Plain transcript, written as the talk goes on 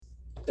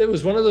it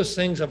was one of those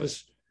things I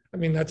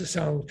mean, not to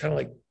sound kind of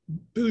like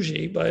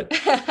bougie, but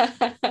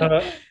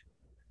uh,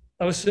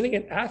 I was sitting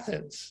in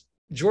Athens,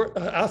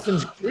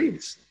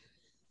 Greece,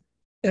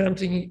 and I'm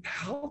thinking,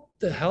 how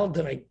the hell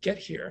did I get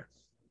here?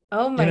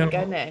 Oh You my know,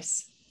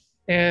 goodness.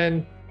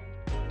 and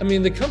I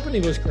mean, the company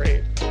was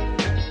great.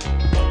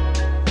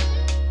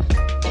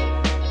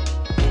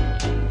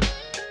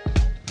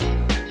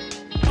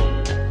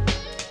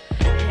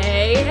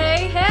 Hey,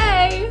 hey,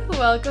 hey!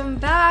 Welcome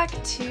back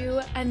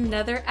to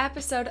another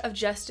episode of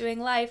Just Doing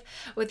Life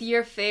with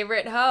your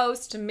favorite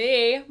host,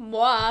 Megan.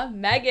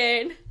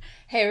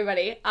 Hey,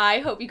 everybody. I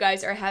hope you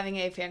guys are having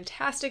a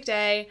fantastic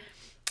day.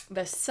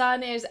 The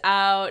sun is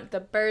out, the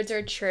birds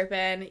are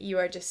chirping, you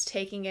are just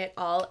taking it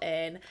all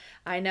in.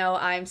 I know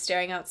I'm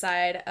staring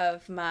outside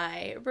of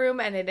my room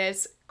and it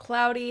is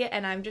cloudy,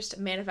 and I'm just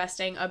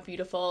manifesting a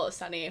beautiful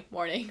sunny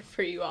morning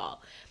for you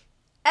all.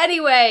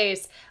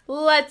 Anyways,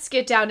 let's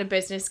get down to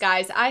business,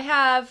 guys. I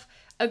have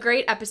a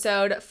great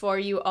episode for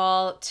you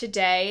all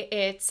today.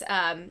 It's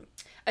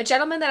a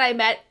gentleman that I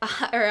met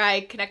or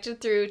I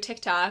connected through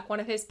TikTok. One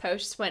of his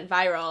posts went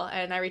viral,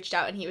 and I reached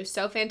out, and he was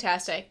so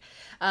fantastic.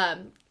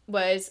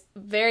 Was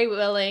very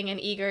willing and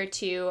eager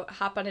to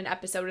hop on an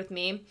episode with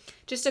me.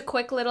 Just a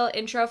quick little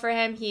intro for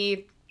him.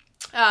 He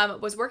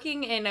was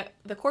working in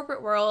the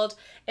corporate world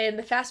in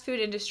the fast food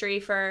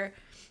industry for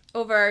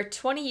over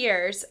 20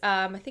 years.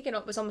 I think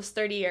it was almost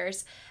 30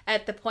 years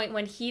at the point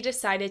when he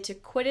decided to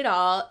quit it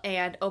all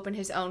and open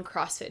his own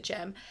CrossFit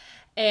gym.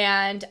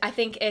 And I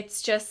think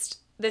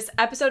this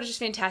episode is just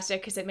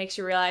fantastic because it makes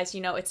you realize,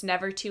 it's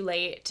never too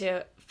late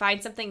to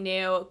find something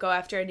new, go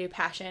after a new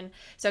passion.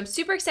 So I'm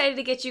super excited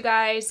to get you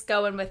guys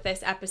going with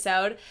this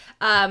episode.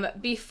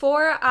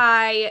 Before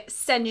I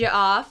send you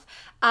off,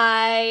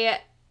 I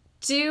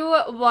do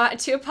want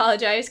to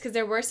apologize because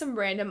there were some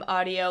random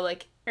audio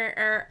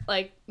one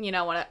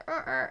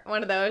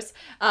of those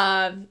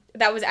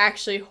that was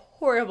actually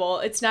horrible.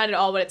 It's not at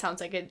all what it sounds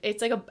like.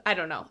 It's like I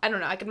don't know. I'm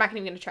not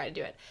even going to try to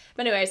do it.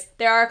 But anyways,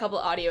 there are a couple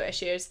audio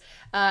issues.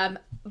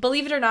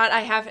 Believe it or not,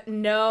 I have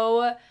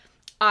no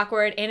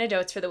awkward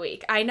anecdotes for the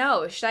week. I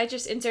know. Should I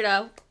just insert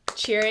a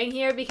cheering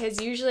here?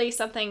 Because usually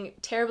something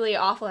terribly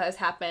awful has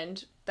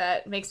happened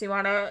that makes me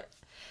want to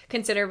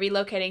consider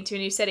relocating to a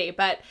new city.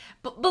 But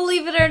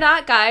believe it or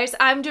not, guys,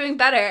 I'm doing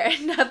better.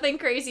 Nothing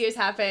crazy has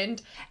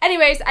happened.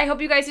 Anyways, I hope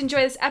you guys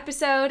enjoy this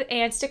episode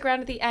and stick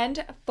around at the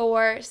end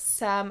for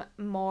some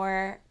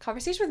more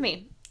conversation with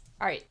me.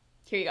 All right,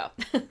 here you go.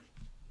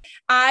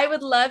 I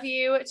would love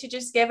you to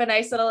just give a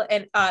nice little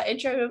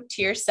intro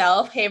to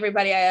yourself. Hey,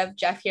 everybody, I have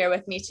Jeff here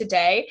with me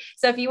today.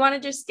 So if you want to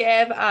just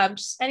give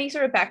just any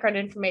sort of background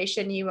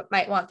information you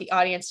might want the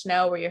audience to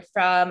know, where you're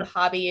from,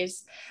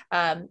 hobbies,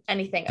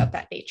 anything of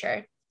that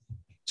nature.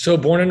 So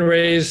born and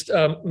raised,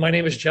 my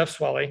name is Jeff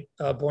Swally,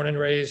 born and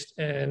raised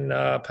in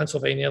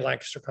Pennsylvania,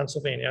 Lancaster,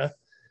 Pennsylvania.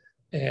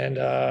 And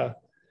I'm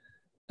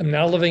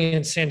now living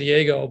in San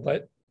Diego,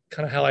 but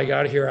kind of how I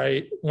got here,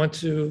 I went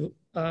to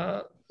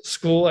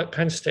school at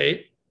Penn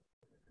State.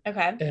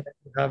 Okay. And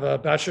I have a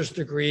bachelor's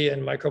degree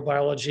in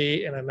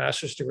microbiology and a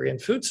master's degree in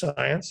food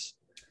science.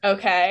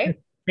 Okay.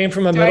 Came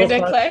from a middle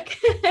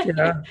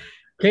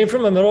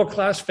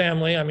class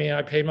family. I mean,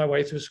 I paid my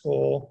way through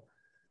school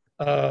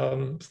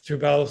through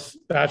both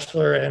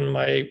bachelor and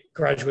my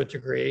graduate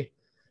degree,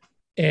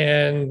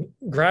 and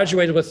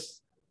graduated with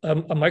a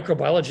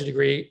microbiology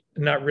degree,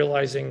 not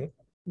realizing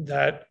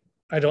that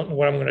I don't know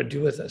what I'm going to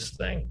do with this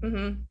thing.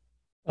 Mm-hmm.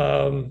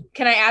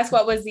 Can I ask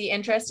what was the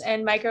interest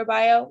in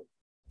microbiome?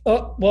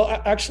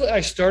 Well, actually,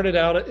 I started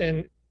out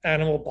in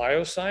animal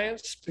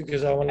bioscience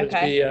because I wanted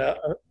to be a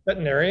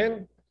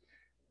veterinarian.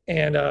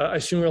 And I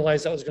soon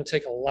realized that was going to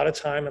take a lot of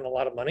time and a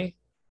lot of money.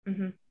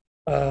 Mm-hmm.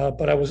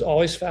 But I was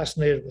always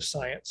fascinated with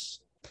science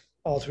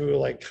all through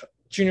like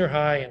junior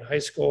high and high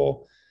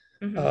school.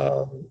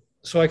 Mm-hmm.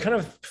 So I kind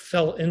of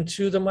fell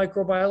into the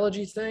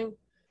microbiology thing.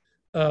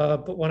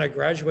 But when I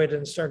graduated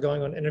and started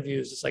going on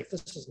interviews, it's like,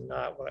 this is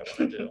not what I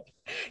want to do.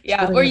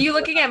 Yeah. Were you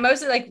looking at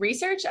mostly like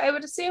research, I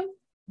would assume?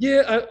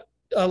 Yeah,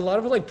 a lot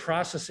of like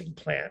processing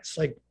plants,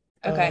 like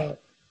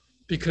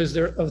because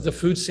they're of the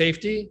food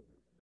safety.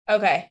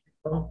 Okay.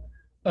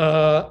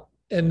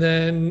 And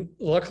then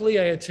luckily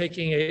I had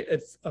taken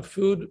a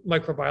food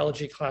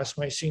microbiology class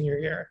my senior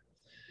year.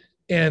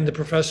 And the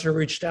professor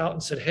reached out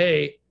and said,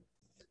 hey,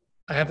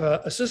 I have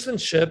an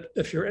assistantship.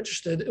 If you're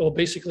interested, it will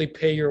basically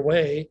pay your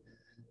way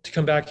to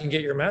come back and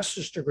get your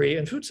master's degree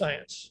in food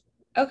science.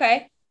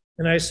 Okay.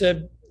 And I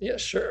said, yeah,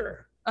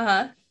 sure.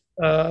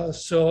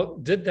 So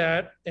did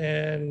that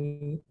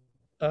and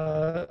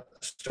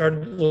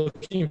started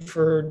looking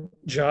for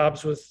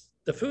jobs with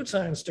the food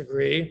science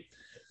degree.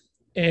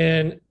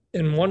 And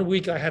in 1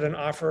 week, I had an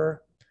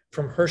offer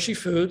from Hershey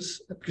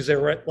Foods because they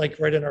were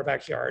right in our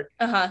backyard.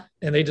 And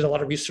they did a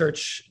lot of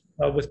research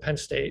with Penn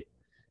State,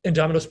 and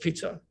Domino's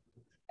Pizza.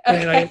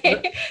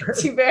 Okay.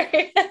 Two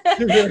very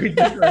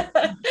different.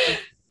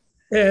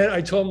 And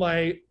I told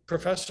my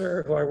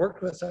professor who I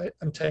worked with,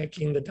 I'm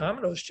taking the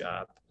Domino's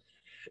job.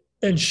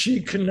 And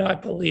she could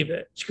not believe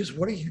it. She goes,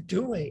 what are you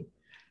doing?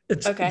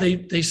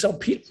 They sell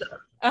pizza.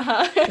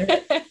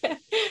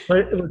 But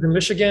it was in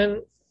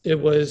Michigan. It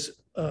was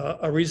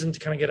a reason to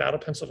kind of get out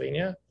of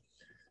Pennsylvania.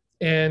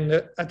 And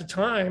at the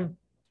time,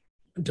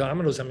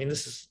 Domino's, I mean,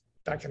 this is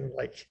back in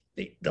like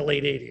the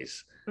late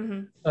 80s.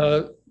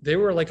 They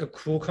were like a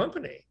cool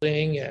company.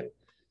 And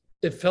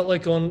it felt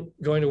like going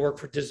to work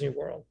for Disney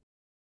World.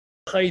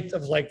 Height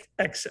of like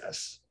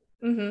excess,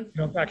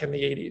 back in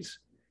the 80s.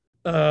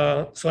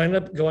 So I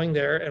ended up going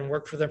there and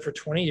worked for them for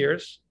 20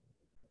 years.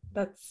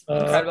 That's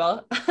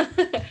incredible.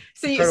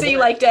 So you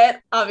liked it,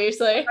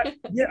 obviously.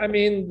 Yeah, I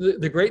mean,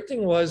 the great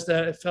thing was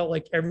that it felt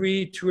like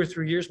every 2 or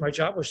 3 years, my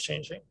job was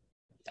changing.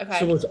 Okay.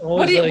 So it was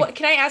always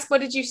can I ask,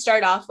 what did you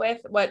start off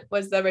with? What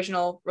was the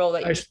original role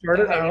that you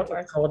started out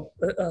called,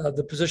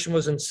 the position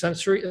was in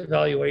sensory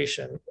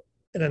evaluation.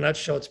 In a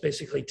nutshell, it's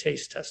basically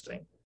taste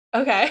testing.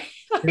 Okay.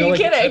 Are you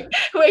kidding?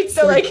 Wait,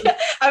 so like,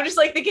 I'm just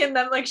like thinking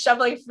them like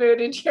shoveling food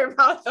into your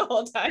mouth the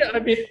whole time. Yeah, I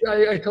mean,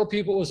 I tell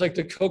people it was like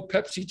the Coke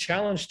Pepsi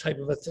challenge type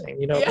of a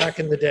thing, back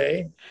in the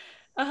day.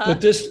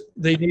 But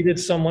they needed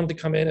someone to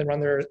come in and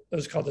run it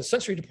was called the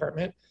sensory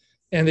department.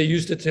 And they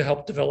used it to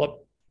help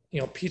develop,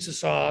 pizza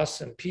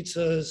sauce and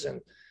pizzas.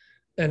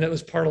 And it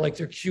was part of like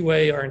their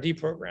QA R&D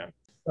program.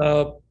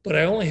 But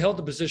I only held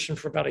the position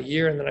for about a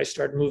year. And then I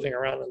started moving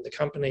around in the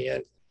company.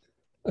 And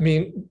I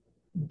mean,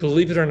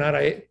 believe it or not,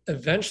 I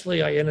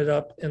ended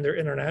up in their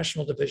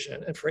international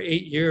division, and for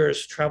 8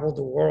 years traveled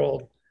the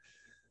world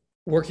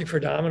working for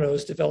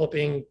Domino's,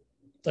 developing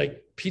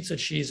like pizza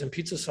cheese and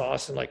pizza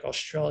sauce in like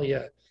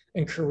Australia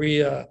and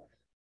Korea.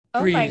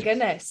 Oh my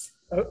goodness.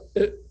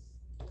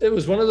 It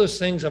was one of those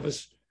things.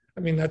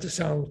 Not to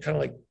sound kind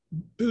of like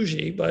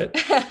bougie, but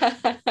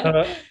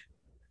I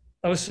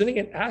was sitting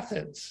in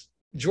Athens,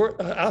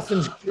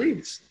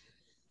 Greece.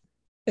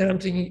 And I'm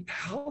thinking,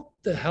 how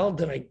the hell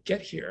did I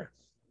get here?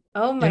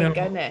 Oh my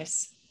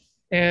goodness.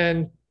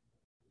 And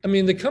I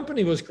mean, the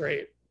company was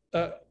great.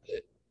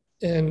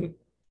 And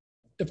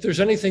if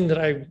there's anything that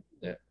I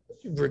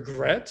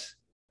regret,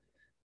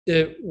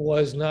 it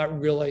was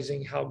not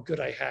realizing how good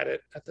I had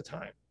it at the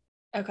time.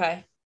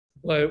 Okay.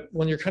 But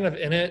when you're kind of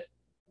in it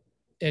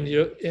and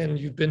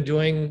you've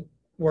been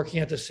working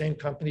at the same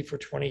company for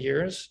 20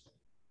 years,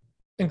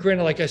 and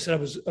granted, like I said,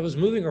 I was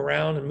moving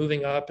around and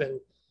moving up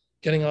and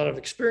getting a lot of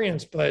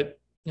experience, but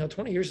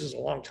 20 years is a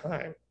long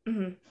time.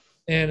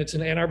 And it's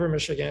in Ann Arbor,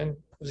 Michigan.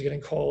 It was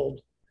getting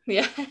cold.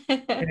 Yeah.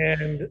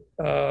 And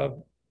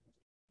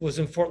was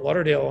in Fort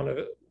Lauderdale on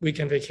a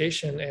weekend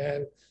vacation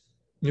and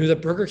knew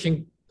that Burger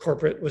King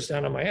corporate was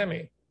down in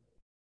Miami.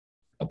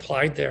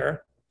 Applied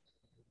there.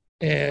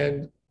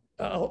 And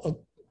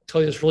I'll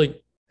tell you this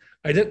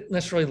I didn't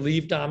necessarily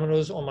leave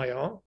Domino's on my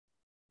own.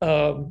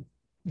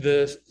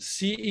 The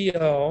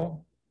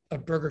CEO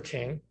of Burger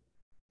King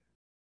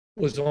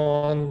was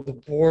on the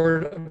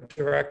board of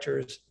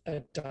directors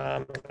at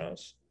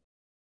Domino's.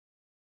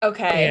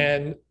 Okay.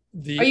 And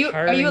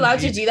are you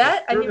allowed to do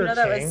that? I didn't know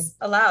that was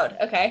allowed.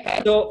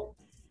 Okay. So,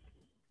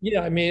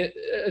 yeah, I mean,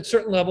 at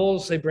certain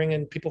levels, they bring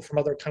in people from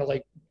other kind of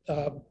like,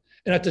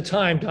 and at the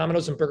time,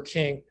 Domino's and Burger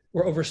King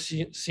were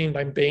overseen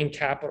by Bain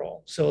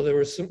Capital. So there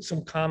was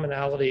some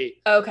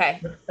commonality.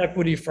 Okay.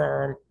 Equity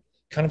firm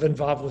kind of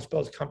involved with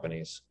both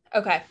companies.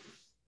 Okay.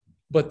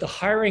 But the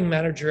hiring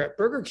manager at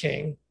Burger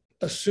King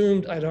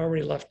assumed I'd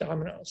already left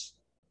Domino's.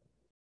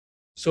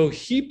 So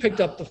he picked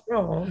up the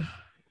phone.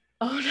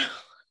 Oh no.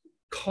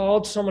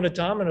 Called someone at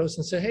Domino's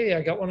and said, "Hey,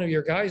 I got one of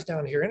your guys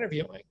down here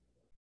interviewing."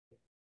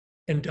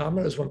 And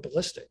Domino's went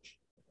ballistic.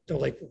 They're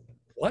like,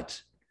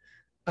 "What?"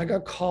 I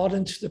got called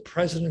into the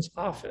president's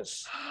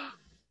office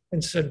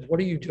and said, "What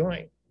are you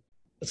doing?"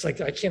 It's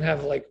like, I can't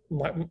have like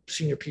my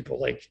senior people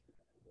like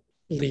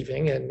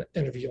leaving and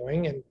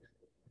interviewing.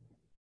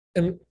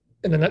 And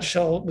in a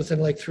nutshell, within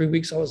like 3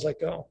 weeks, I was let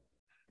go.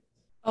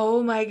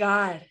 Oh my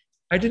God.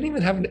 I didn't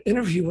even have an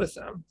interview with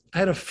them. I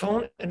had a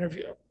phone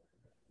interview.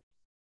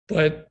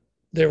 But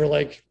they were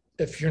like,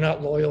 "If you're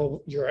not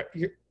loyal,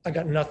 I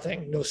got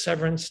nothing, no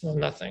severance, no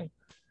nothing."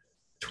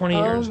 20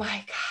 years. Oh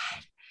my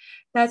God.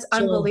 That's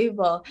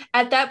unbelievable.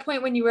 At that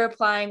point, when you were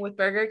applying with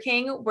Burger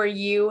King, were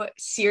you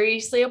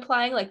seriously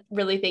applying, like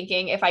really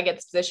thinking, if I get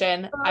this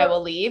position, I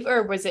will leave?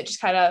 Or was it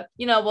just kind of,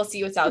 we'll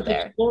see what's out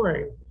there?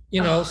 Exploring,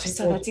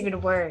 so that's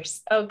even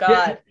worse. Oh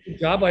God. Yeah, the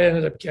job I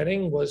ended up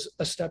getting was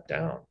a step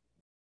down.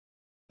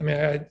 I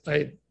mean,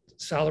 I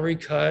salary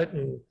cut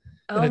and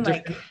in a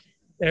different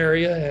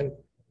area. And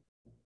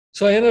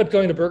so I ended up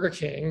going to Burger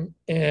King,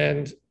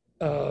 and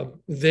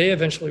they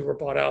eventually were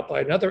bought out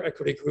by another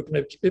equity group.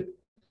 And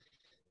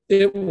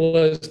it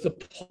was the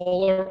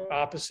polar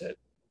opposite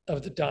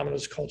of the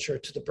Domino's culture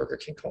to the Burger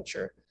King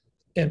culture.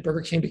 And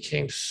Burger King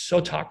became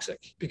so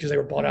toxic because they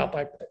were bought out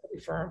by an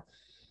equity firm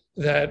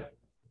that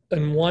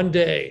in one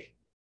day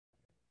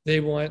they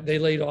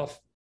laid off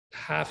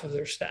half of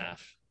their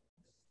staff.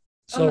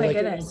 So oh my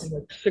goodness.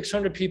 Like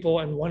 600 people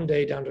in one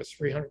day down to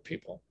 300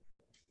 people.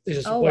 They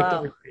just wiped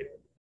everything.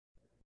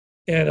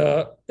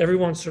 And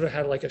everyone sort of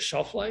had like a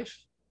shelf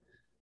life.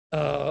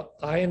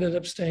 I ended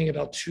up staying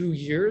about 2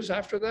 years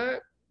after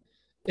that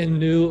and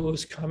knew it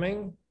was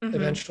coming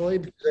eventually,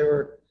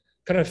 because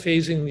kind of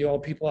phasing the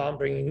old people out and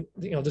bringing,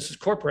 this is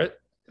corporate.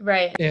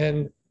 Right.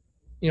 And,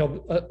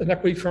 an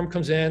equity firm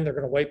comes in, they're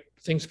going to wipe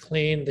things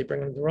clean. They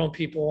bring in their own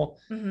people.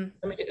 Mm-hmm.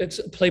 I mean, it's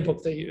a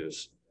playbook they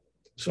use.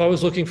 So I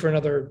was looking for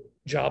another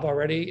job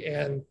already.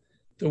 And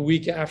the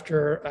week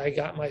after I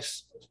got my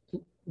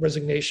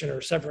resignation or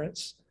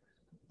severance,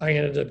 I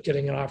ended up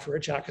getting an offer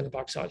at Jack in the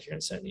Box out here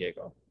in San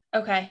Diego.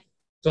 Okay.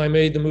 So I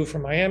made the move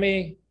from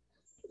Miami,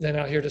 then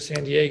out here to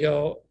San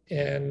Diego,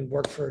 and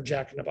worked for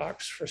Jack in the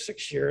Box for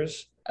 6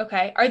 years.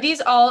 Okay. Are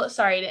these all,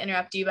 sorry to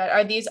interrupt you, but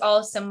are these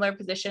all similar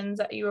positions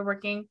that you were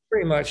working?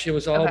 Pretty much. It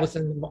was all Okay.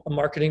 within a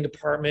marketing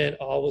department,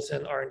 all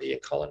within R&D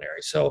and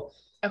culinary. So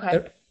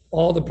Okay.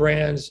 all the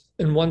brands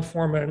in one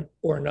form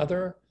or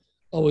another,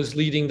 I was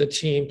leading the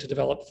team to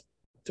develop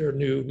their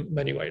new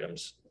menu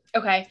items.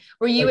 Okay.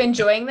 Were you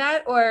enjoying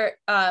that, or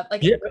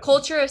Yeah.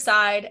 culture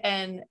aside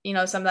and,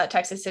 some of that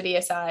Texas City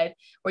aside,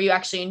 were you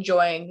actually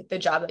enjoying the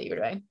job that you were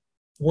doing?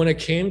 When it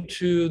came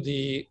to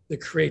the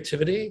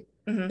creativity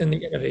Mm-hmm. and the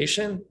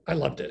innovation, I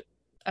loved it.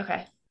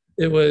 Okay.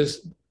 It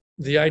was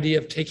the idea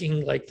of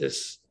taking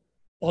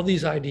all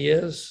these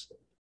ideas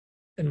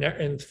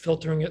and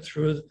filtering it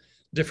through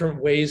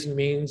different ways and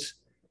means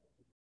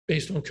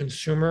based on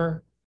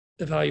consumer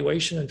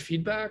evaluation and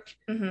feedback.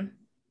 Mm-hmm.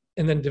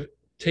 And then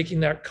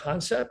taking that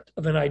concept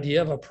of an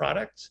idea of a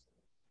product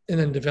and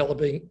then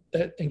developing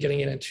it and getting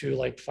it into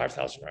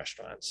 5,000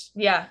 restaurants.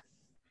 Yeah.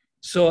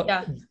 So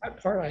Yeah. that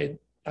part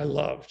I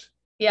loved.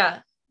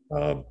 Yeah.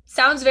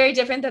 Sounds very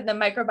different than the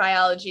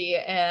microbiology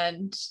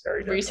and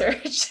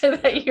research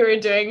that you were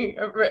doing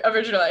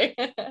originally.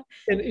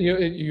 And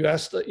you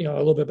asked, a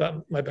little bit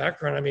about my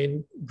background. I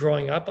mean,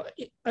 growing up,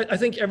 I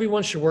think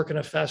everyone should work in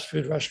a fast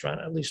food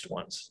restaurant at least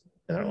once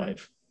in their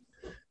life.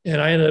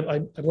 And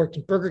I worked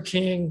in Burger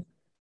King,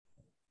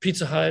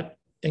 Pizza Hut,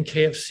 and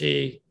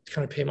KFC to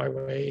kind of pay my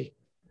way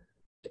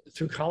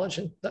through college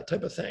and that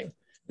type of thing.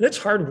 And it's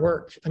hard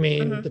work. I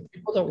mean, the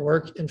people that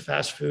work in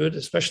fast food,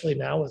 especially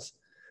now with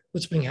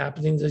what's been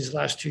happening these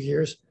last 2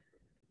 years,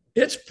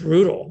 it's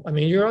brutal. I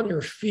mean, you're on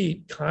your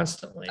feet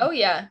constantly. Oh,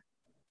 yeah.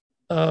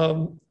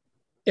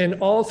 And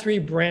all three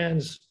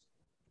brands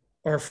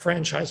are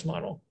franchise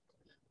model,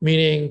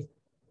 meaning,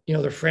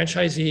 they're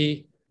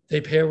franchisee,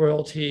 they pay a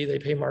royalty, they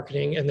pay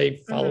marketing, and they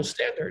follow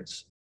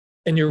standards.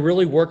 And you're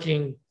really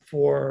working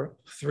for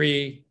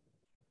three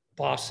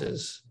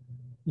bosses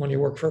when you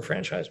work for a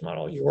franchise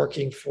model. You're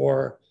working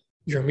for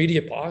your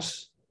immediate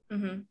boss.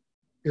 Mm-hmm.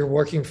 You're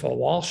working for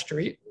Wall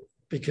Street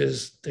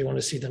because they want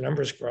to see the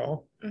numbers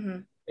grow. Mm-hmm.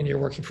 And you're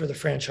working for the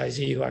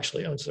franchisee who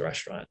actually owns the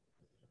restaurant.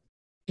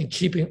 And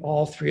keeping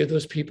all three of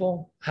those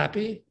people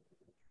happy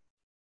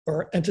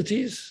or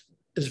entities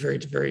is very,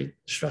 very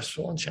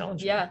stressful and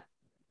challenging. Yeah.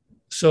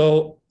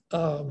 So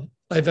I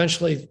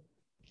eventually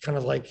kind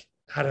of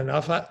had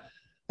enough.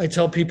 I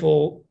tell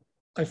people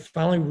I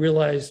finally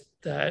realized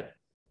that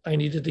I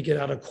needed to get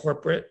out of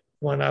corporate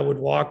when I would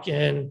walk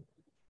in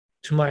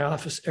to my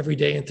office every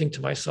day and think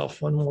to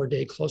myself, one more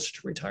day closer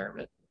to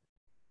retirement.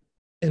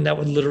 And that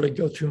would literally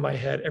go through my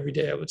head every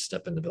day I would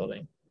step in the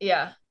building.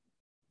 Yeah.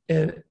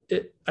 And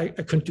I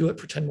couldn't do it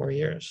for 10 more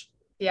years.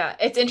 Yeah.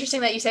 It's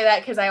interesting that you say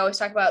that, because I always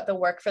talk about the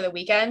work for the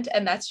weekend,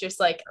 and that's just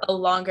a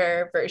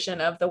longer version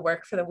of the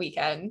work for the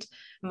weekend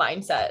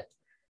mindset.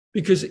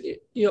 Because,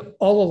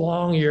 all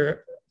along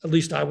at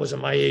least I was at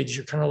my age,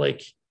 you're kind of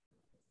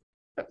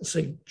let's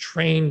say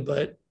trained,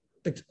 but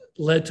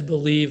led to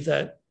believe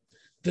that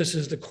this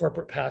is the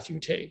corporate path you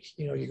take.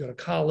 You go to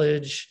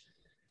college,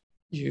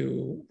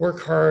 you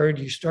work hard,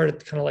 you start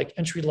at kind of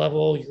entry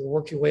level, you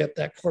work your way up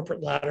that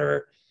corporate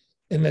ladder,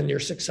 and then you're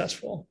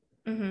successful.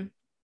 Mm-hmm.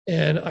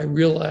 And I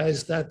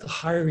realized that the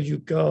higher you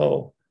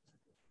go,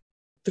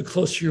 the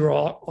closer you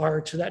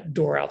are to that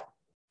door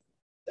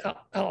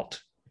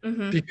out.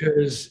 Mm-hmm.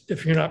 Because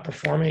if you're not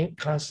performing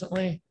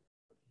constantly,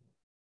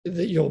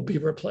 that you'll be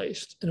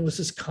replaced. And it was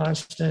this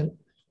constant,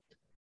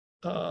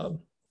 it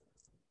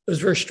was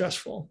very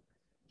stressful.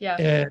 Yeah.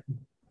 And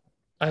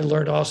I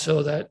learned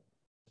also that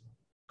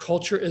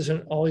culture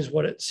isn't always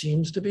what it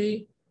seems to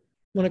be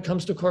when it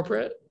comes to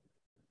corporate.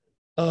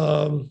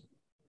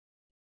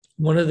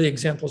 One of the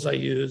examples I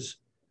use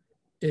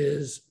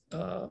is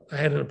I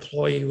had an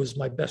employee who was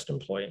my best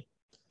employee,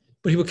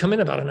 but he would come in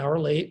about an hour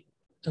late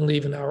and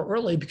leave an hour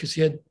early because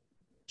he had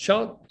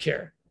child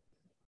care.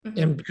 Mm-hmm.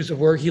 And because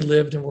of where he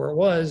lived and where it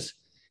was,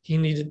 he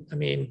needed,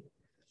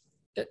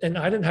 and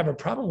I didn't have a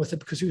problem with it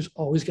because he was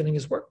always getting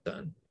his work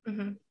done.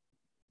 Mm-hmm.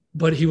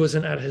 But he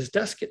wasn't at his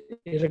desk at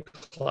 8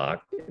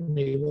 o'clock and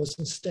he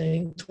wasn't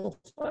staying till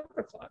 5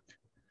 o'clock.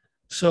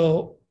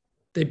 So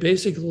they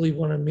basically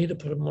wanted me to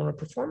put him on a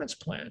performance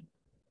plan.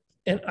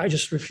 And I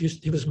just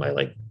refused. He was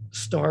my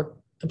star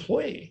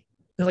employee.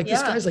 They're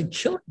this guy's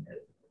killing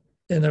it.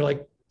 And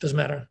they're doesn't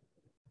matter.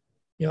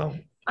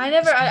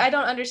 I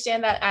don't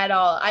understand that at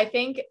all. I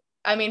think,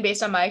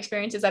 based on my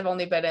experiences, I've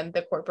only been in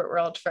the corporate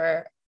world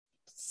for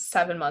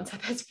 7 months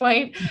at this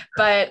point,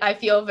 but I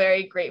feel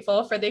very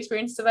grateful for the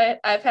experiences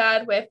I've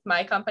had with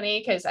my company,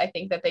 because I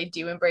think that they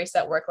do embrace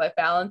that work-life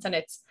balance, and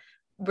it's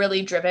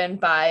really driven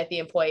by the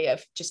employee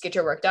of just get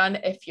your work done.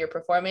 If you're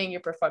performing,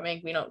 you're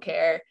performing. We don't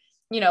care,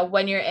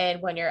 when you're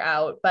in, when you're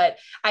out. But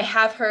I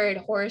have heard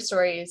horror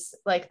stories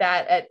like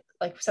that at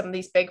like some of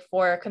these big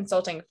four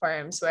consulting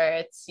firms where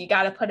it's, you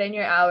got to put in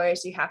your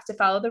hours, you have to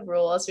follow the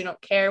rules. We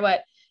don't care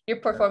what your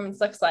performance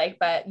looks like,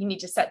 but you need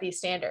to set these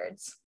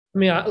standards. I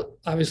mean,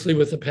 obviously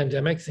with the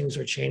pandemic, things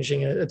are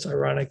changing. It's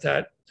ironic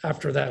that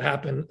after that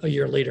happened, a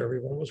year later,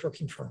 everyone was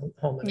working from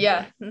home. Anyway.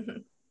 Yeah. Mm-hmm.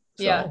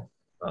 So, yeah.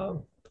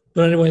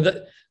 But anyway,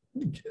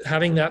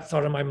 having that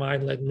thought in my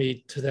mind led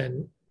me to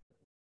then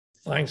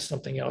find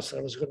something else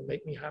that was going to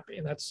make me happy.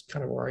 And that's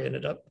kind of where I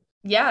ended up.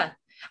 Yeah.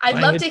 I'd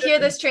love to hear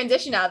this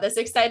transition now, this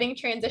exciting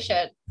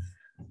transition.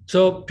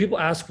 So people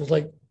ask,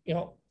 like,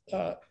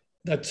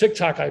 that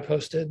TikTok I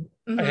posted,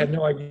 I had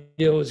no idea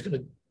it was going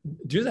to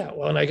do that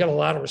well. And I got a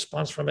lot of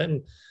response from it.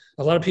 And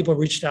a lot of people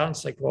reached out and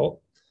it's like,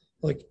 well,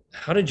 like,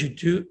 how did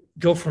you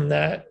go from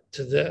that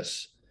to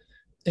this?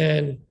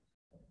 And,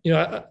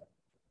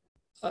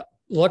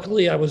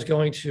 luckily I was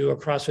going to a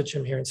CrossFit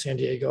gym here in San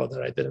Diego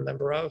that I'd been a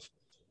member of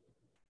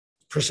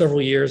for several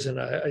years.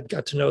 And I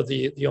got to know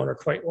the owner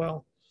quite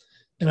well.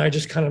 And I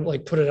just kind of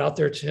like put it out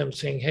there to him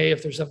saying, hey,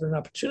 if there's ever an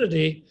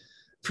opportunity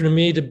for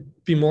me to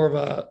be more of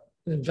an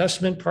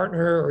investment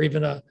partner or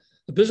even a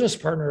business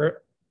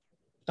partner,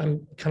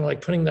 I'm kind of like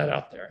putting that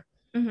out there.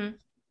 Mm-hmm.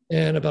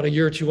 And about a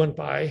year or two went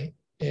by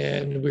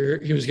and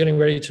he was getting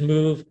ready to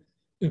move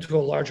into a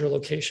larger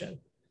location.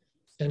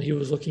 And he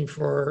was looking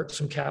for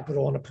some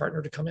capital and a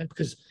partner to come in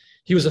because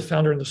he was a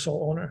founder and the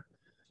sole owner.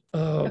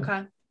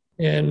 Okay.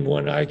 And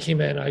when I came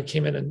in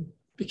and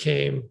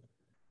became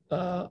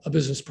a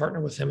business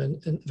partner with him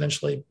and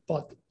eventually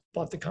bought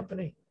the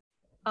company.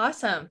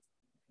 Awesome.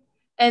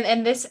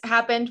 And this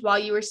happened while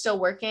you were still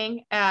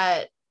working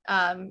at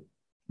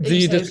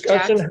the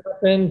discussion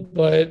happened,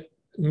 but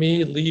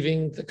me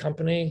leaving the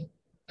company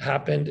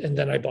happened and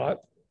then I bought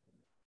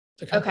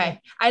the company.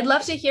 Okay. I'd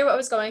love to hear what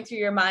was going through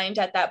your mind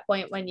at that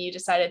point when you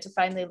decided to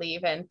finally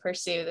leave and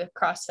pursue the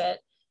CrossFit.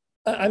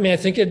 I mean, I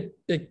think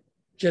it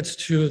gets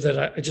to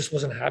that I just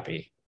wasn't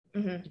happy.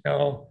 Mm-hmm.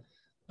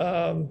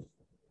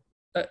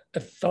 I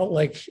felt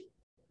like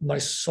my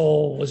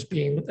soul was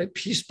being like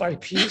piece by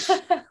piece.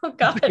 Oh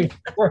God.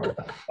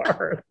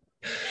 Apart.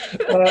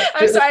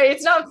 I'm sorry,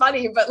 it's not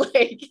funny, but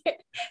like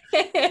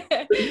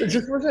there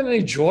just wasn't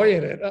any joy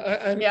in it.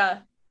 Yeah.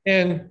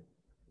 And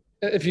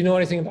if you know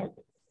anything about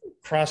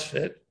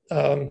CrossFit,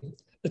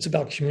 it's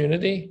about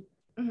community.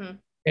 Mm-hmm.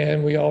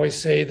 And we always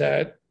say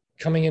that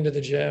coming into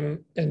the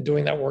gym and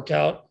doing that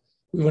workout,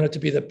 we want it to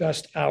be the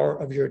best hour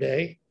of your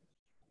day.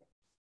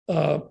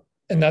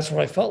 And that's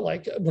what I felt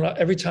like.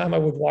 Every time I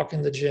would walk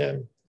in the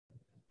gym,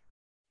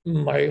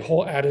 my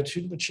whole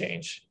attitude would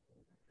change.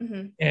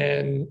 Mm-hmm.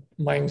 And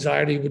my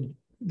anxiety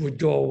would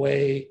go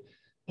away.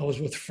 I was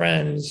with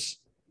friends.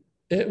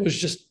 It was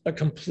just a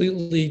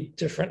completely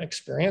different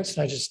experience.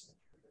 And it's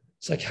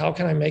like, how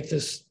can I make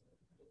this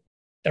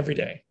every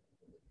day?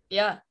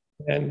 Yeah.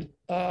 And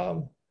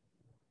so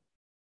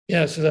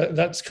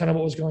that's kind of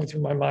what was going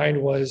through my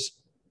mind was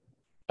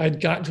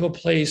I'd gotten to a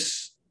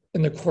place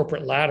in the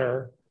corporate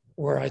ladder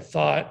where I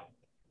thought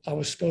I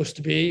was supposed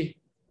to be.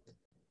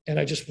 And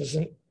I just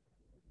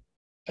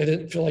I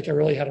didn't feel like I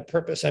really had a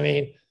purpose. I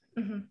mean,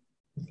 mm-hmm.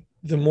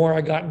 The more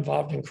I got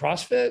involved in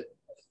CrossFit,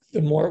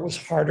 the more it was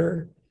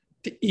harder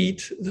to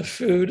eat the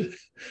food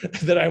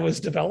that I was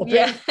developing.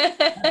 Yeah.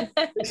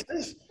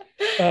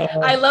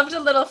 I loved a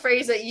little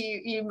phrase that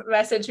you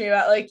messaged me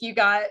about, like you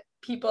got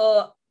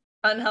people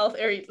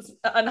unhealthy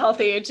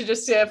to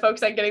just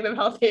focus on getting them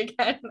healthy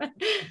again.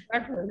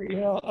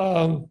 Exactly.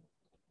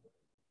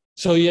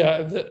 So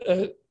yeah,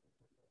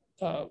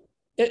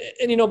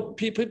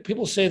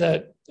 people say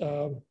that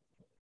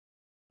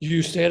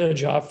you stay at a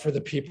job for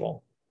the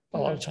people a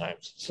lot of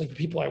times. It's like the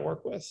people I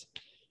work with.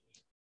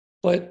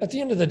 But at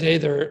the end of the day,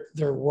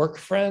 they're work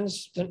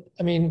friends.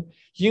 I mean,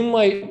 you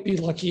might be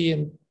lucky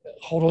and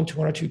hold on to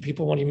one or two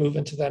people when you move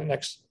into that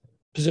next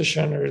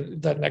position or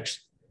that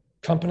next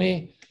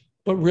company,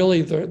 but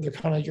really they're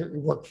kind of your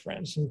work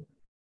friends. And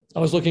I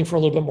was looking for a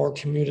little bit more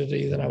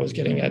community than I was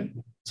getting at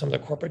some of the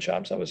corporate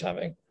jobs I was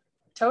having.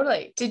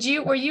 Totally.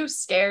 Were you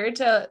scared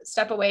to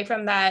step away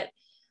from that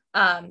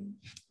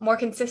more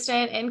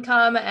consistent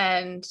income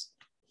and,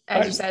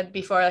 as you said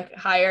before, like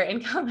higher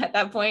income at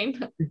that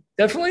point?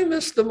 Definitely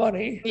missed the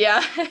money.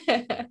 Yeah.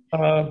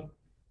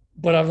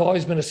 But I've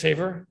always been a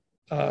saver.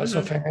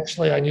 So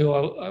financially, I knew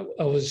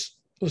it was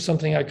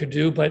something I could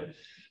do. But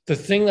the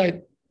thing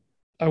that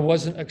I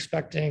wasn't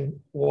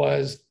expecting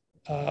was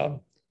the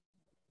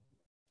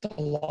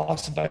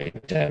loss of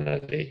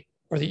identity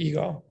or the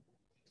ego,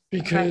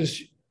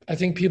 because I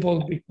think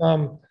people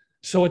become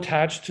so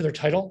attached to their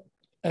title,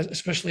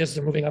 especially as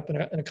they're moving up in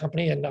a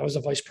company. And I was a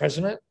vice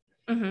president.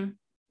 Mm-hmm.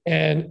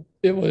 And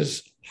it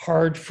was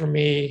hard for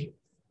me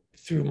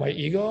through my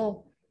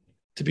ego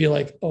to be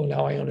like, oh,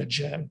 now I own a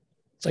gym.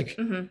 It's like,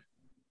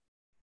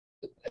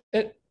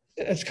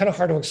 it's kind of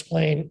hard to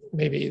explain.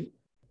 Maybe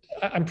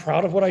I'm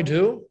proud of what I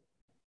do,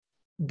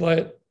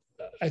 but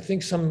I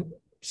think some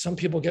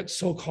people get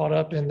so caught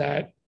up in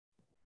that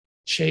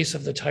chase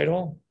of the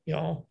title,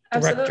 director,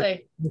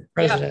 Absolutely.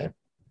 president.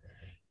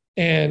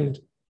 Yeah.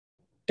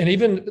 And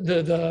even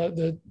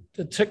the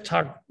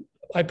TikTok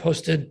I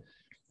posted,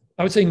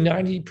 I would say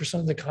 90%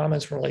 of the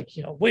comments were like,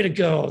 way to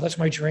go, that's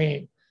my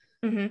dream.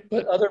 Mm-hmm.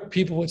 But other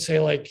people would say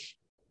like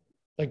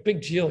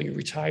big deal, you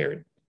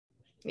retired.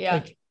 Yeah.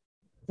 Like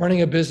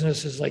running a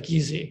business is like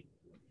easy.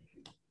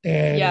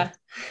 And yeah.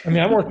 I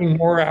mean, I'm working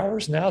more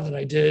hours now than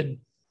I did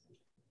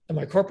in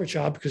my corporate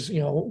job because,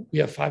 we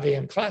have 5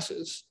 a.m.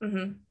 classes.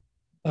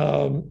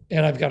 Mm-hmm.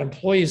 And I've got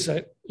employees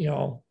that,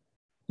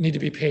 need to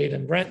be paid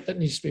and rent that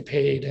needs to be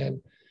paid.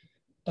 And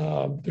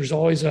there's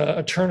always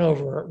a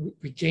turnover.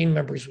 We gain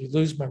members, we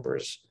lose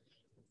members,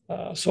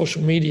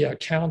 social media,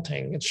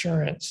 accounting,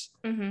 insurance,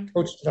 mm-hmm.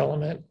 coach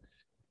development.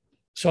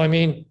 So, I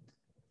mean,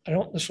 I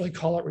don't necessarily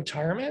call it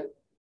retirement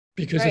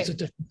because it's a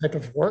different type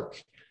of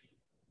work,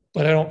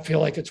 but I don't feel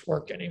like it's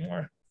work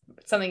anymore.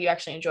 It's something you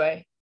actually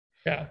enjoy.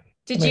 Yeah.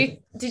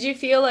 Did you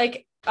feel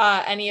like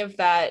any of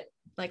that,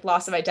 like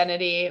loss of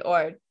identity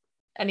or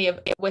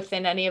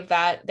within any of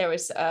that, there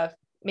was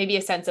maybe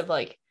a sense of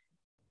like,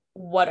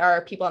 what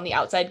are people on the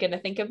outside going to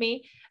think of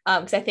me?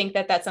 Because I think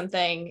that that's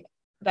something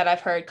that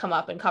I've heard come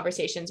up in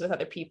conversations with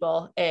other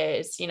people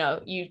is,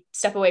 you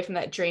step away from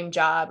that dream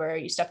job or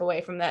you step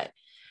away from that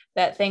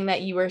thing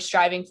that you were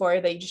striving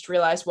for that you just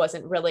realized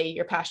wasn't really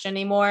your passion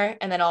anymore.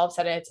 And then all of a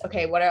sudden it's,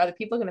 okay, what are other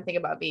people going to think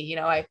about me?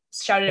 I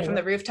shouted it from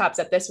the rooftops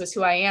that this was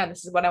who I am.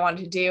 This is what I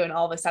wanted to do. And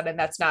all of a sudden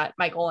that's not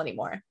my goal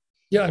anymore.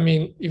 Yeah. I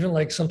mean, even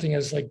like something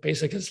as like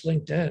basic as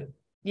LinkedIn.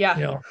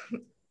 Yeah.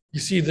 You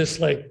see this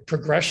like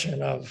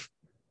progression of,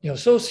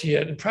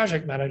 associate and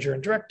project manager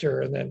and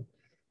director, and then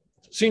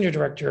senior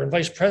director and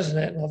vice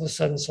president. And all of a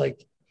sudden it's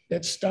like,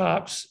 it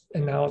stops.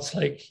 And now it's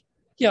like,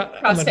 yeah.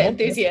 CrossFit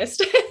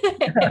enthusiast.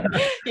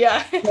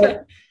 Yeah.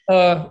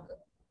 But,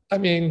 I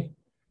mean,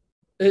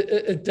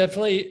 it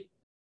definitely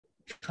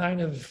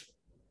kind of,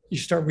 you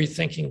start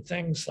rethinking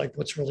things like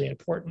what's really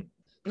important.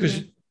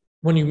 Because mm-hmm.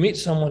 when you meet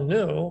someone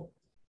new,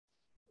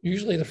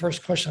 usually the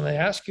first question they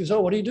ask you is,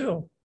 oh, what do you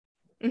do?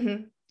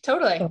 Mm-hmm.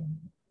 Totally.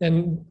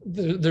 And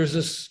there's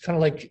this kind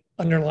of like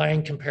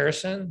underlying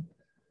comparison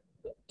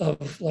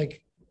of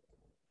like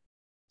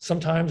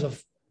sometimes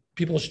of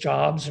people's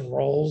jobs and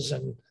roles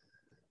and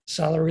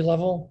salary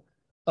level.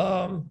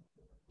 So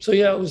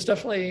yeah, it was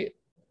definitely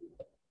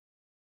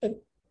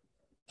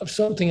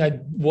something I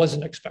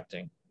wasn't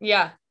expecting.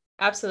 Yeah,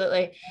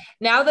 absolutely.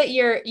 Now that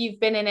you've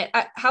been in it,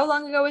 how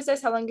long ago was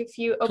this? How long have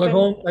you opened?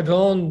 So I've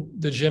owned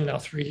the gym now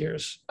 3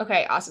 years.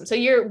 Okay, awesome. So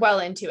you're well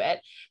into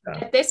it.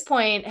 Yeah. At this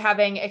point,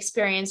 having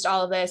experienced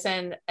all of this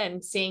and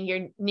seeing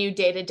your new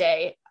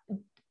day-to-day,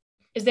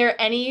 is there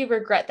any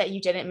regret that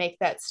you didn't make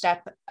that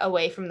step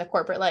away from the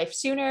corporate life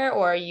sooner?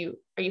 Or are you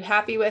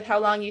happy with how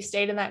long you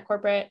stayed in that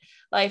corporate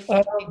life? Do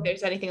you think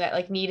there's anything that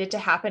like needed to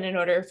happen in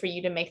order for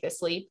you to make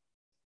this leap?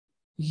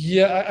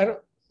 Yeah,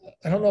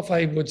 I don't know if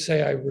I would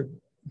say I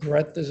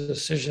regret the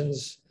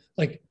decisions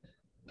like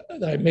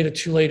that I made it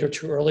too late or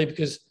too early,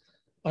 because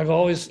I've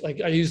always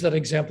I use that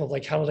example of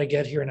like, how did I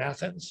get here in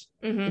Athens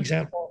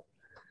example.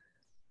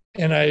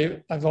 And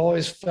I've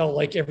always felt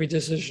like every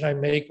decision I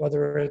make,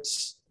 whether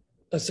it's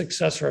a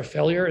success or a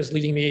failure, is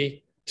leading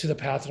me to the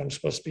path that I'm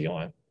supposed to be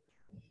on.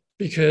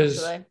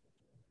 Because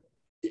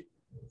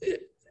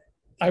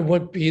I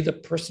wouldn't be the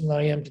person that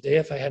I am today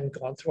if I hadn't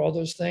gone through all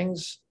those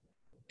things.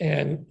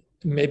 And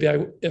maybe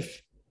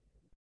if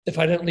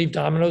I didn't leave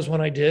Domino's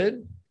when I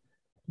did,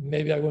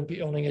 maybe I wouldn't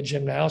be owning a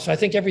gym now. So I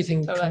think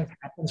everything kind of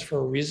happens for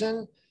a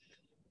reason.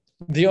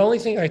 The only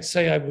thing I'd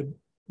say I would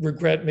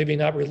regret, maybe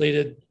not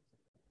related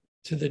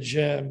to the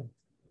gym,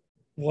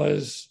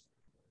 was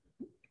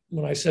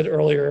when I said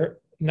earlier,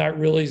 not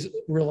really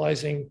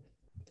realizing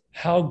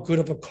how good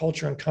of a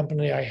culture and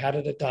company I had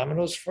at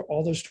Domino's for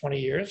all those 20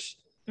 years.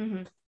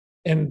 Mm-hmm.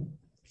 And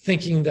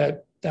thinking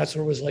that that's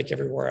what it was like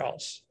everywhere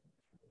else.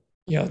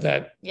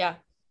 That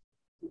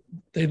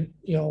there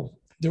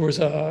was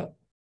a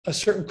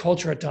certain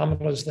culture at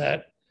Domino's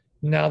that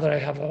now that I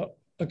have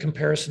a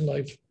comparison,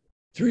 like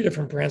 3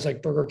 different brands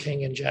like Burger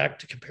King and Jack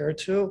to compare it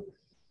to,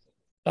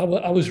 I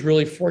was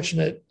really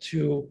fortunate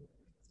to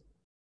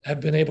have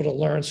been able to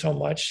learn so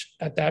much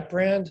at that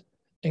brand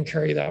and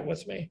carry that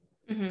with me,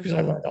 because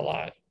I learned a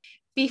lot.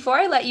 Before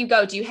I let you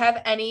go, do you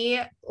have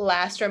any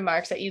last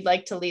remarks that you'd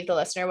like to leave the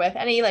listener with?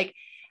 Any like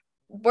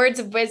words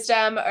of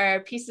wisdom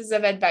or pieces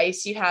of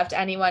advice you have to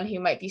anyone who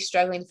might be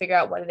struggling to figure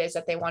out what it is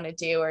that they want to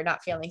do or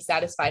not feeling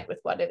satisfied with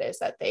what it is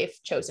that they've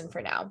chosen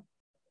for now?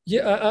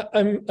 Yeah,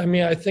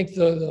 I think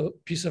the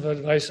piece of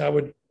advice I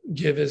would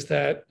give is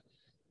that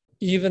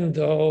even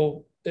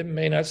though it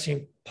may not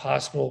seem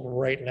possible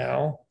right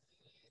now,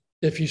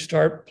 if you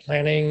start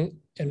planning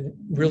and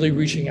really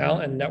reaching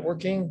out and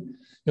networking,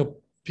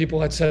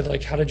 people had said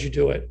like, how did you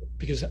do it?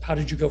 Because how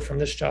did you go from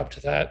this job to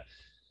that?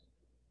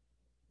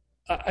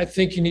 I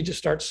think you need to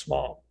start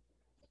small.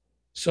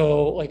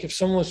 So like if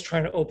someone was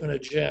trying to open a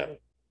gym,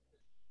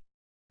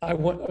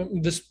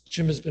 this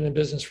gym has been in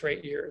business for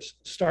 8 years.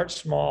 Start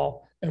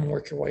small and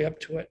work your way up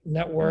to it.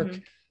 Network,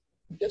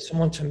 get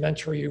someone to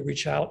mentor you,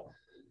 reach out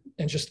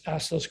and just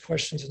ask those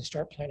questions and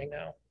start planning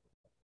now.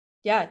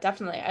 Yeah,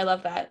 definitely. I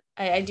love that.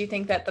 I do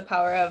think that the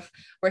power of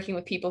working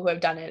with people who have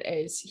done it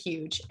is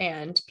huge,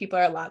 and people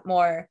are a lot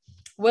more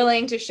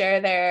willing to share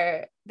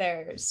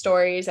their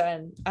stories.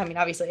 And I mean,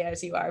 obviously,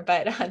 as you are,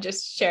 but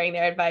just sharing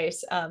their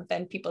advice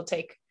than people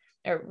take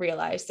or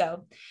realize.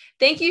 So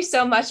thank you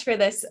so much for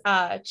this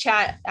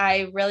chat.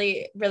 I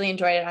really, really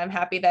enjoyed it. I'm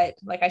happy that,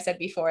 like I said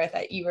before,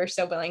 that you were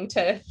so willing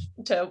to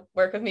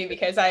work with me,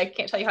 because I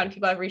can't tell you how many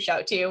people I've reached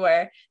out to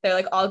where they're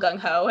like all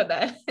gung-ho and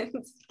then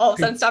all of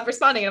a sudden stop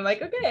responding. And I'm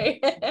like,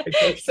 okay.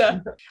 So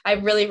I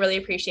really, really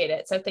appreciate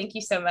it. So thank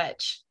you so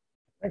much.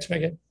 Thanks,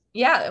 Megan.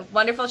 Yeah,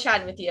 wonderful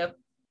chatting with you.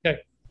 Okay.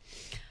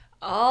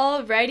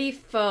 Alrighty,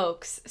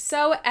 folks.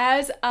 So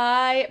as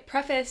I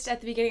prefaced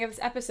at the beginning of this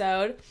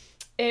episode,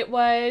 it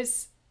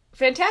was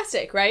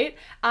fantastic, right?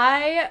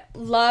 I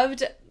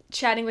loved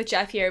chatting with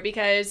Jeff here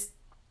because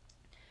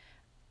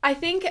I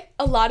think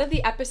a lot of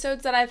the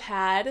episodes that I've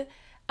had,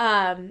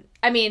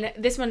 I mean,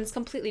 this one's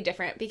completely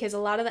different because a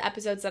lot of the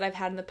episodes that I've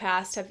had in the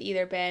past have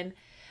either been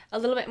a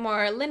little bit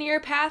more linear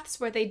paths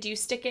where they do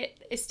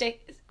stick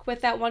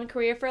with that one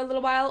career for a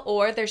little while,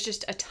 or there's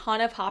just a ton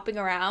of hopping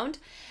around.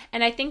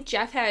 And I think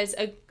Jeff has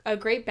a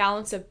great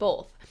balance of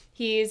both.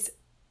 He's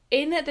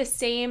in the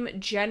same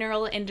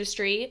general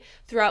industry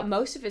throughout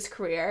most of his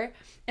career,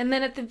 and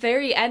then at the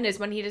very end is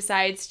when he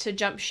decides to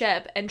jump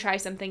ship and try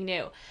something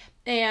new.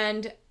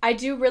 And I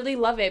do really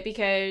love it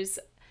because,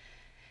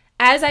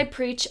 as I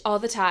preach all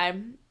the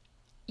time,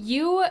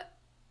 you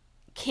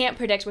can't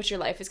predict what your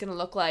life is going to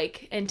look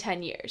like in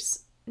 10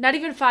 years, not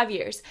even 5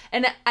 years.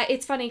 And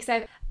it's funny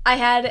because I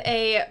had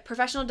a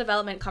professional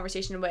development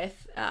conversation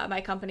with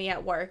my company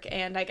at work,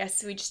 and I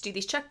guess we just do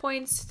these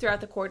checkpoints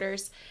throughout the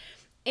quarters.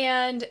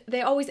 And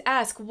they always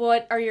ask,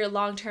 what are your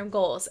long-term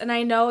goals? And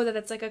I know that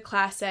it's like a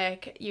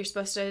classic, you're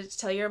supposed to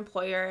tell your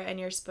employer and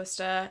you're supposed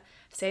to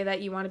say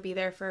that you want to be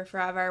there for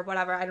forever,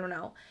 whatever, I don't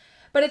know.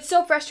 But it's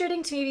so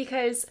frustrating to me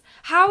because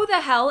how the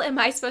hell am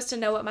I supposed to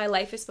know what my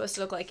life is supposed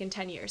to look like in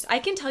 10 years? I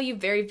can tell you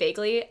very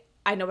vaguely,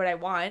 I know what I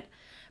want,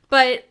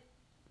 but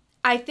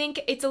I think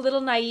it's a little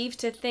naive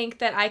to think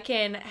that I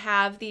can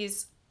have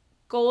these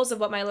goals of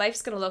what my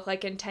life's going to look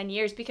like in 10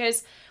 years,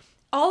 because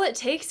all it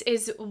takes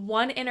is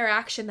one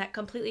interaction that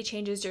completely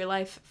changes your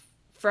life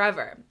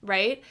forever,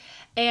 right?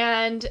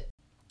 And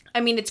I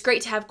mean, it's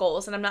great to have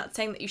goals, and I'm not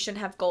saying that you shouldn't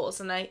have goals.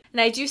 And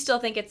I do still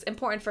think it's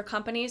important for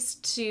companies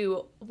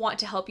to want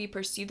to help you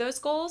pursue those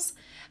goals.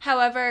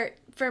 However,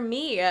 for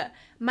me,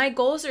 my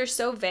goals are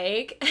so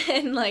vague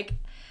and like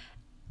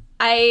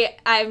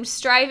I'm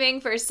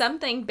striving for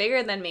something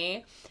bigger than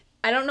me.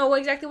 I don't know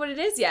exactly what it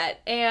is yet.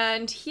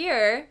 And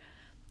here,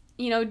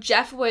 you know,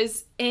 Jeff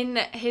was in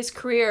his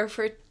career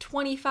for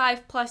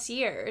 25 plus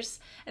years,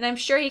 and I'm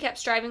sure he kept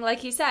striving, like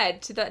he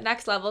said, to the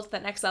next level, to the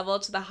next level,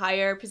 to the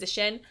higher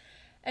position.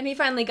 And he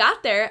finally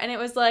got there, and it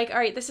was like, all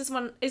right, this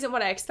isn't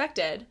what I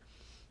expected.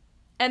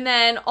 And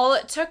then all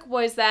it took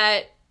was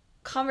that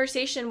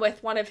conversation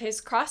with one of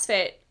his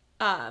CrossFit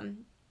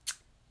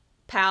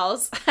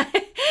pals.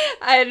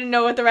 I didn't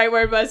know what the right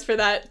word was for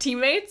that.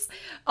 Teammates.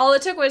 All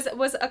it took was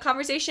a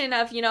conversation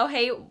of, you know,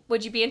 hey,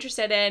 would you be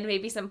interested in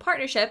maybe some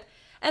partnership?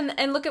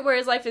 And look at where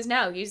his life is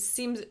now. He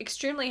seems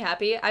extremely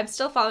happy. I'm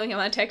still following him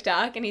on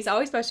TikTok, and he's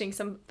always posting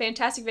some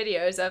fantastic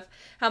videos of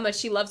how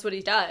much he loves what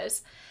he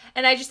does.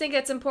 And I just think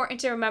it's important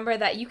to remember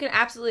that you can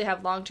absolutely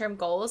have long-term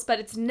goals, but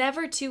it's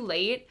never too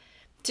late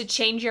to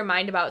change your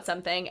mind about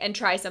something and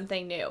try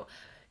something new.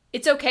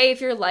 It's okay if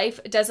your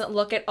life doesn't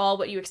look at all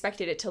what you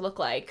expected it to look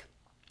like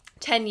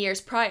 10 years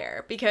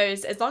prior,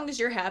 because as long as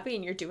you're happy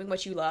and you're doing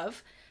what you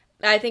love,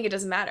 I think it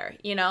doesn't matter,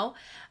 you know?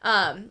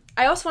 I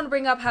also want to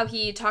bring up how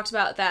he talked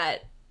about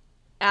that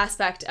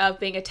aspect of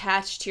being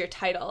attached to your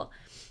title.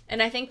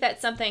 And I think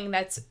that's something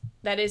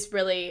that is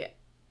really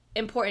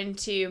important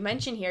to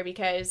mention here,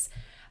 because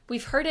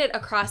we've heard it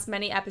across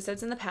many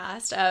episodes in the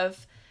past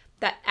of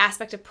that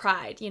aspect of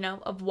pride, you know,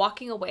 of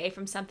walking away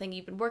from something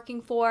you've been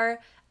working for.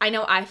 I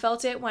know I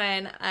felt it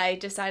when I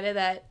decided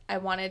that I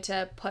wanted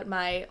to put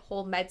my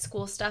whole med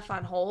school stuff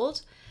on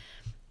hold.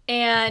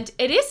 And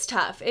it is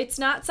tough. It's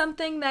not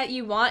something that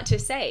you want to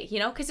say, you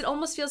know, because it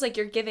almost feels like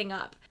you're giving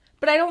up.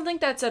 But I don't think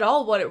that's at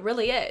all what it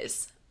really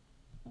is.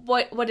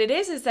 What it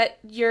is that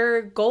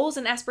your goals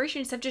and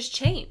aspirations have just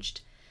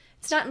changed.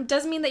 It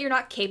doesn't mean that you're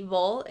not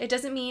capable. It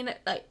doesn't mean,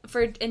 like,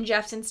 in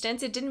Jeff's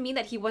instance, it didn't mean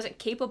that he wasn't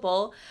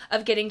capable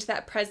of getting to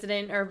that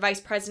president or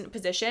vice president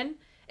position.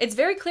 It's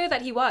very clear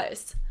that he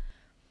was.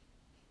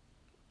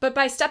 But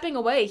by stepping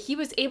away, he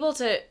was able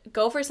to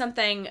go for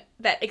something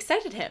that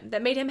excited him,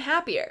 that made him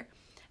happier.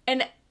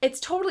 And it's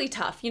totally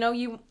tough. You know,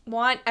 you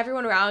want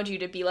everyone around you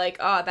to be like,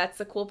 oh, that's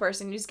the cool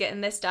person who's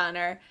getting this done.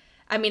 Or,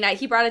 I mean,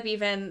 he brought up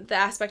even the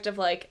aspect of,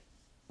 like,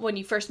 when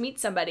you first meet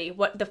somebody,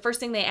 what the first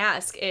thing they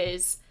ask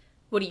is,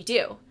 what do you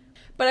do?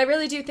 But I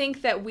really do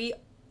think that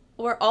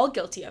we're all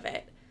guilty of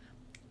it,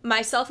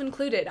 myself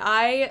included.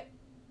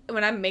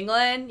 When I'm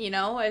mingling, you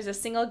know, as a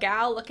single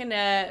gal looking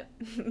to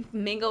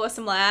mingle with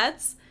some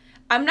lads,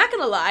 I'm not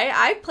going to lie,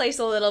 I place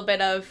a little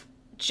bit of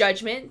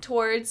judgment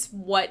towards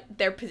what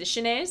their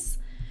position is.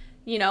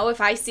 You know,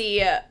 if I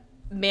see a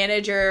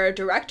manager or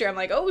director, I'm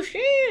like, oh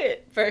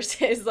shit,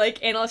 versus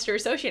like analyst or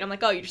associate, I'm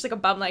like, oh, you're just like a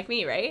bum like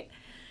me, right?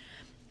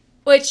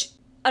 Which,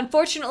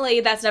 unfortunately,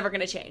 that's never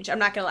going to change. I'm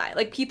not going to lie.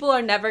 Like, people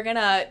are never going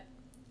to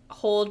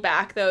hold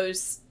back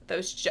those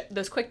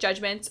quick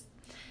judgments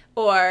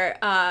or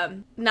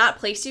not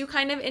place you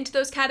kind of into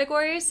those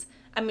categories.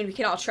 I mean, we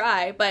can all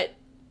try, but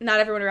not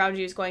everyone around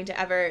you is going to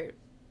ever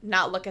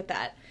not look at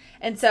that.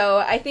 And so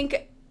I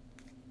think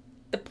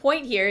the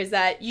point here is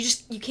that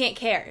you can't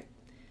care.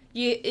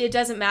 It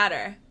doesn't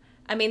matter.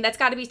 I mean, that's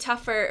got to be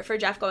tough for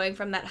Jeff going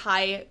from that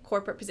high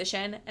corporate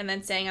position and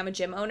then saying I'm a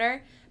gym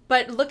owner.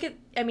 But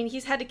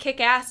he's had to kick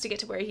ass to get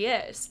to where he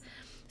is.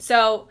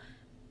 So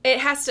it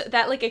has to,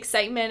 that like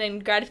excitement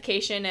and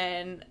gratification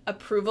and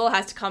approval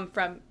has to come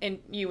from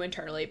you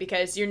internally,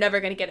 because you're never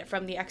going to get it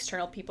from the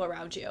external people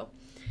around you.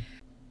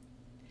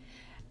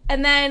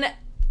 And then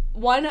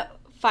one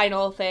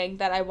final thing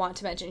that I want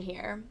to mention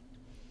here.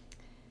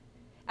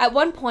 At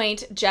one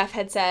point, Jeff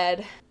had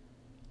said,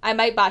 I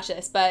might botch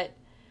this, but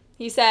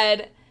he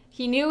said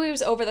he knew he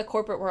was over the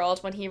corporate world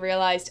when he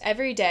realized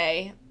every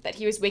day that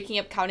he was waking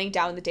up counting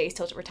down the days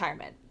till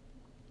retirement.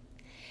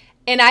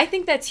 And I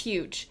think that's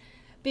huge,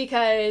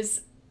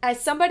 because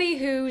as somebody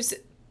who's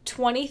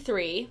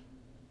 23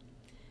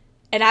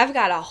 and I've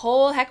got a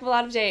whole heck of a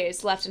lot of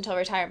days left until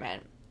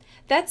retirement,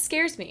 that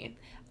scares me.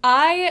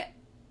 I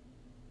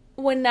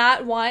would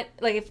not want,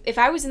 like, if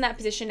I was in that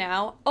position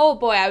now, oh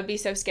boy, I would be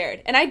so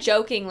scared. And I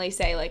jokingly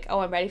say, like, oh,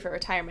 I'm ready for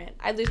retirement.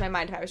 I'd lose my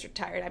mind if I was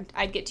retired.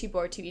 I'd get too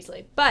bored too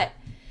easily. But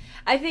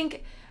I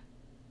think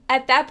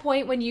at that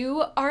point, when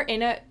you are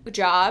in a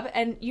job,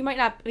 and you might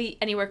not be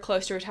anywhere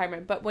close to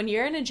retirement, but when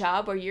you're in a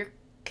job where you're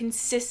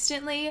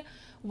consistently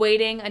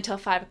waiting until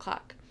 5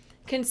 o'clock,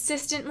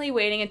 consistently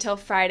waiting until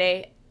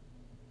Friday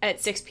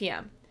at 6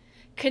 p.m.,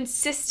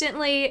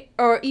 consistently,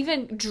 or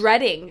even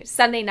dreading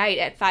Sunday night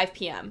at 5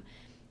 p.m.,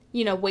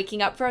 you know,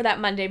 waking up for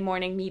that Monday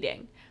morning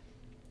meeting,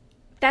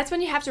 that's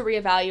when you have to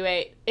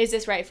reevaluate, is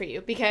this right for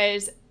you?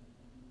 Because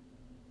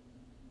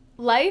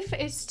life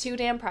is too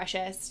damn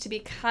precious to be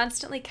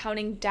constantly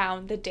counting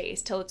down the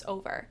days till it's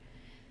over.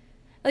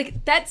 Like,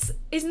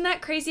 isn't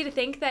that crazy to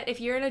think that if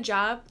you're in a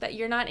job that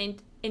you're not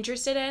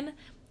interested in,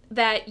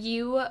 that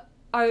you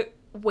are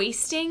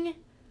wasting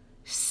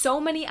so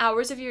many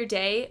hours of your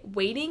day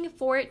waiting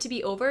for it to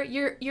be over?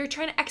 You're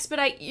trying to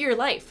expedite your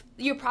life,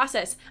 your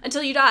process,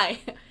 until you die.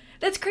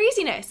 That's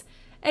craziness.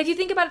 And if you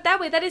think about it that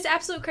way, that is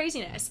absolute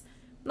craziness.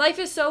 Life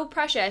is so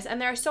precious, and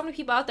there are so many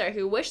people out there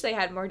who wish they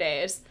had more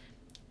days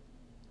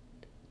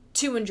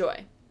to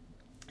enjoy.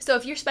 So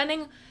if you're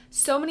spending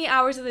so many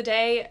hours of the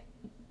day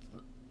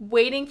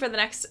waiting for the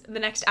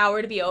next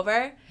hour to be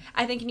over,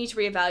 I think you need to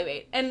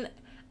reevaluate. And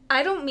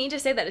I don't mean to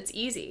say that it's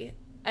easy.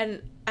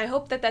 And I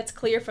hope that that's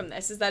clear from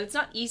this, is that it's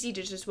not easy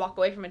to just walk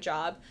away from a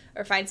job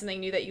or find something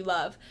new that you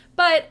love.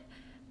 But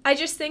I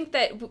just think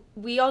that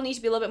we all need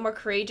to be a little bit more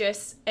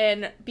courageous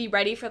and be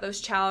ready for those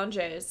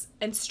challenges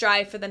and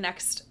strive for that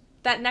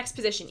next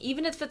position.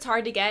 Even if it's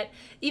hard to get,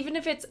 even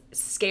if it's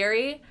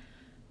scary.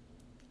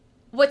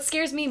 What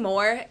scares me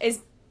more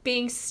is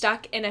being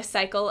stuck in a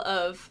cycle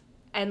of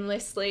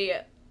endlessly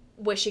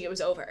wishing it was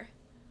over.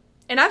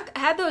 And I've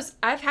had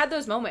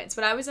those moments.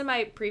 When I was in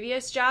my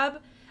previous job,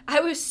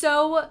 I was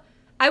so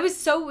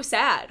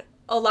sad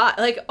a lot,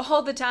 like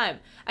all the time.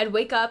 I'd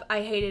wake up,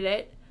 I hated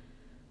it.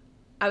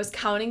 I was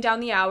counting down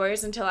the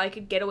hours until I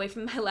could get away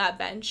from my lab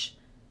bench.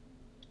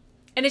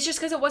 And it's just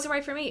because it wasn't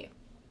right for me.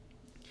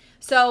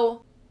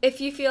 So if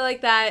you feel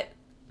like that,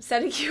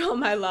 sending you all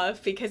my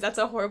love, because that's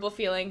a horrible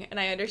feeling and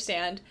I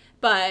understand.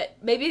 But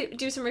maybe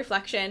do some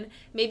reflection.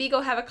 Maybe go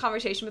have a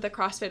conversation with a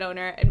CrossFit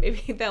owner, and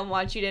maybe they'll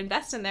want you to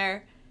invest in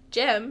their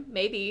gym.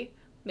 Maybe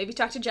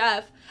talk to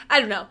Jeff. I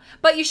don't know.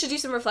 But you should do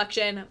some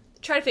reflection.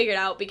 Try to figure it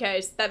out,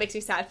 because that makes me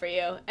sad for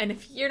you. And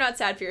if you're not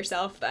sad for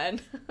yourself,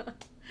 then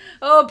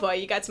oh boy,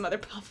 you got some other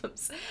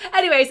problems.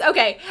 Anyways,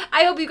 okay.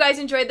 I hope you guys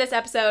enjoyed this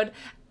episode.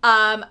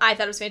 I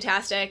thought it was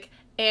fantastic.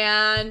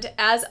 And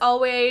as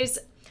always,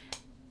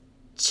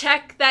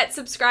 check that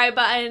subscribe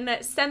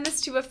button. Send this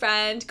to a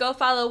friend. Go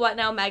follow What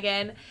Now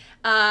Megan.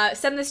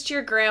 Send this to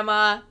your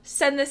grandma.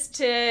 Send this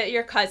to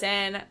your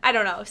cousin. I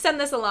don't know. Send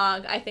this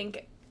along. I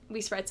think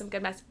we spread some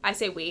good mess. I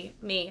say we,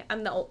 me.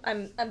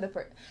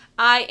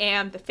 I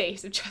am the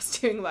face of Just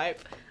Doing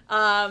Life.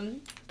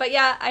 But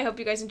yeah, I hope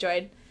you guys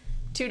enjoyed.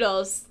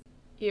 Toodles.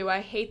 Ew,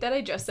 I hate that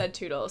I just said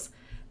toodles.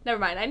 Never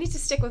mind. I need to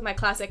stick with my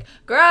classic,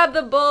 grab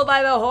the bull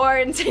by the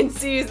horns and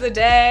seize the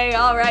day.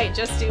 All right,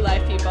 just do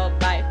life, people.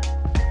 Bye.